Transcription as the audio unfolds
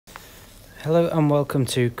Hello and welcome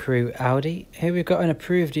to Crewe Audi. Here we've got an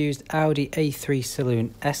approved used Audi A3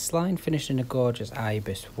 Saloon S-Line finished in a gorgeous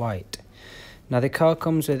ibis white. Now the car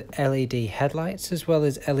comes with LED headlights as well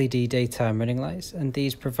as LED daytime running lights, and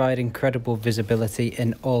these provide incredible visibility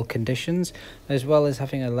in all conditions, as well as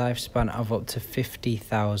having a lifespan of up to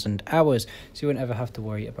 50,000 hours, so you won't ever have to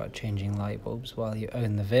worry about changing light bulbs while you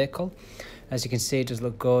own the vehicle. As you can see, it does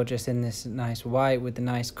look gorgeous in this nice white with the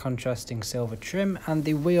nice contrasting silver trim, and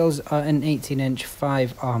the wheels are an 18-inch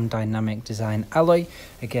 5-arm dynamic design alloy,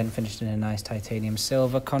 again finished in a nice titanium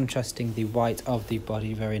silver, contrasting the white of the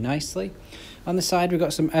body very nicely. On the side, we've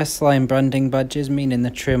got some S-Line branding badges, meaning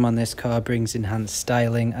the trim on this car brings enhanced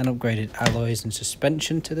styling and upgraded alloys and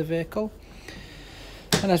suspension to the vehicle.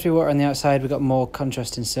 And as we walk on the outside, we've got more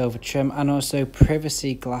contrasting silver trim and also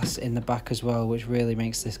privacy glass in the back as well, which really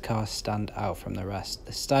makes this car stand out from the rest.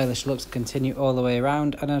 The stylish looks continue all the way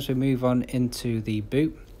around, and as we move on into the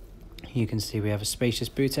boot, you can see we have a spacious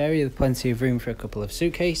boot area with plenty of room for a couple of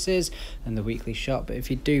suitcases and the weekly shop. But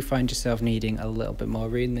if you do find yourself needing a little bit more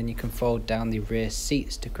room, then you can fold down the rear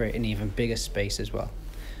seats to create an even bigger space as well.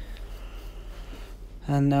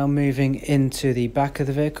 And now moving into the back of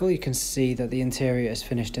the vehicle, you can see that the interior is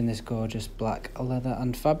finished in this gorgeous black leather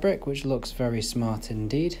and fabric, which looks very smart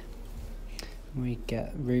indeed. We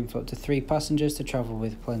get room for up to 3 passengers to travel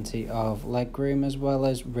with plenty of leg room, as well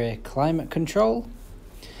as rear climate control.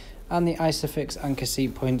 And the Isofix anchor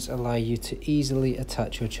seat points allow you to easily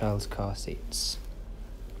attach your child's car seats.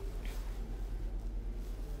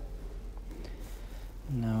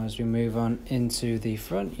 Now as we move on into the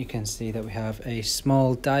front, you can see that we have a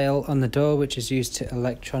small dial on the door which is used to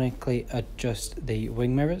electronically adjust the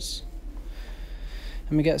wing mirrors.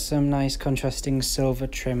 And we get some nice contrasting silver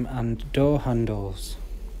trim and door handles.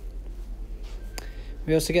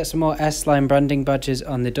 We also get some more S-Line branding badges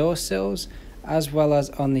on the door sills, as well as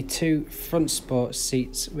on the 2 front sport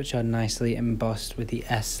seats, which are nicely embossed with the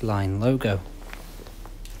S-Line logo.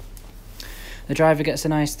 The driver gets a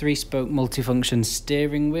nice 3-spoke multifunction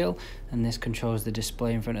steering wheel, and this controls the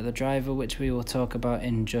display in front of the driver, which we will talk about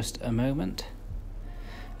in just a moment.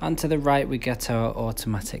 And to the right we get our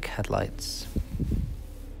automatic headlights.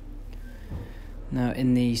 Now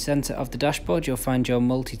in the centre of the dashboard you'll find your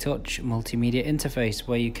multi-touch multimedia interface,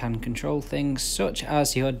 where you can control things such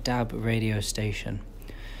as your DAB radio station.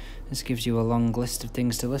 This gives you a long list of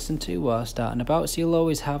things to listen to whilst out and about, so you'll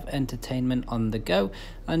always have entertainment on the go,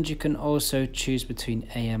 and you can also choose between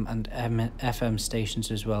AM and FM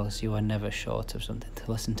stations as well, so you are never short of something to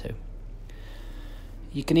listen to.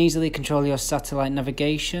 You can easily control your satellite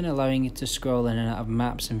navigation, allowing you to scroll in and out of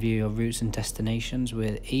maps and view your routes and destinations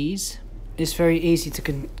with ease. It's very easy to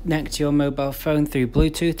connect your mobile phone through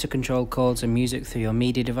Bluetooth to control calls and music through your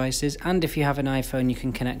media devices, and if you have an iPhone you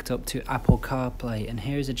can connect up to Apple CarPlay, and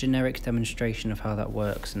here is a generic demonstration of how that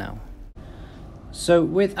works now. So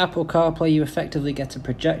with Apple CarPlay you effectively get a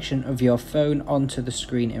projection of your phone onto the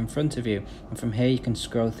screen in front of you, and from here you can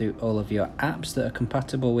scroll through all of your apps that are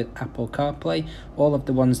compatible with Apple CarPlay. All of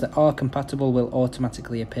the ones that are compatible will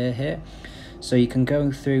automatically appear here. So you can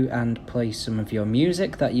go through and play some of your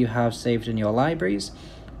music that you have saved in your libraries.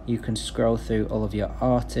 You can scroll through all of your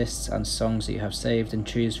artists and songs that you have saved and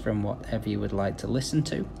choose from whatever you would like to listen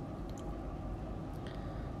to.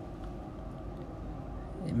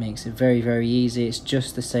 It makes it very, very easy. It's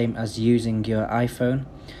just the same as using your iPhone.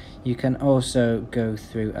 You can also go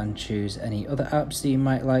through and choose any other apps that you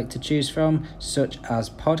might like to choose from, such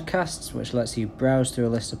as podcasts, which lets you browse through a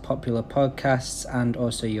list of popular podcasts, and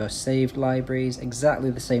also your saved libraries,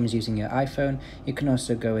 exactly the same as using your iPhone. You can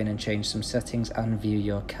also go in and change some settings and view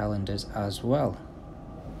your calendars as well.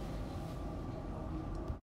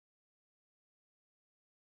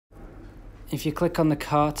 If you click on the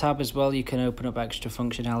car tab as well, you can open up extra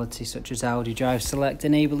functionality such as Audi Drive Select,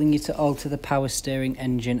 enabling you to alter the power steering,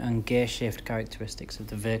 engine and gear shift characteristics of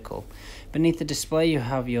the vehicle. Beneath the display you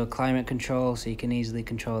have your climate control, so you can easily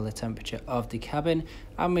control the temperature of the cabin,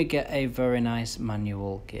 and we get a very nice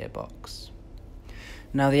manual gearbox.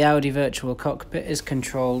 Now the Audi virtual cockpit is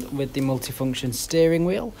controlled with the multifunction steering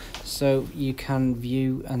wheel, so you can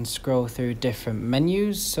view and scroll through different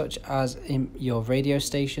menus such as in your radio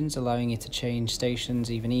stations, allowing you to change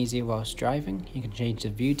stations even easier whilst driving. You can change the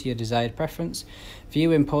view to your desired preference,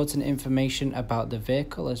 view important information about the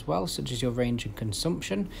vehicle as well, such as your range and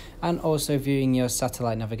consumption, and also viewing your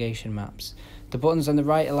satellite navigation maps. The buttons on the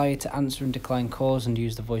right allow you to answer and decline calls and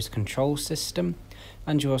use the voice control system,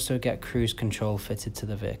 and you also get cruise control fitted to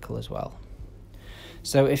the vehicle as well.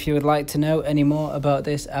 So if you would like to know any more about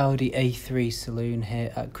this Audi A3 Saloon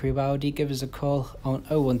here at Crewe Audi, give us a call on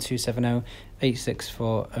 01270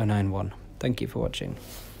 864 091. Thank you for watching.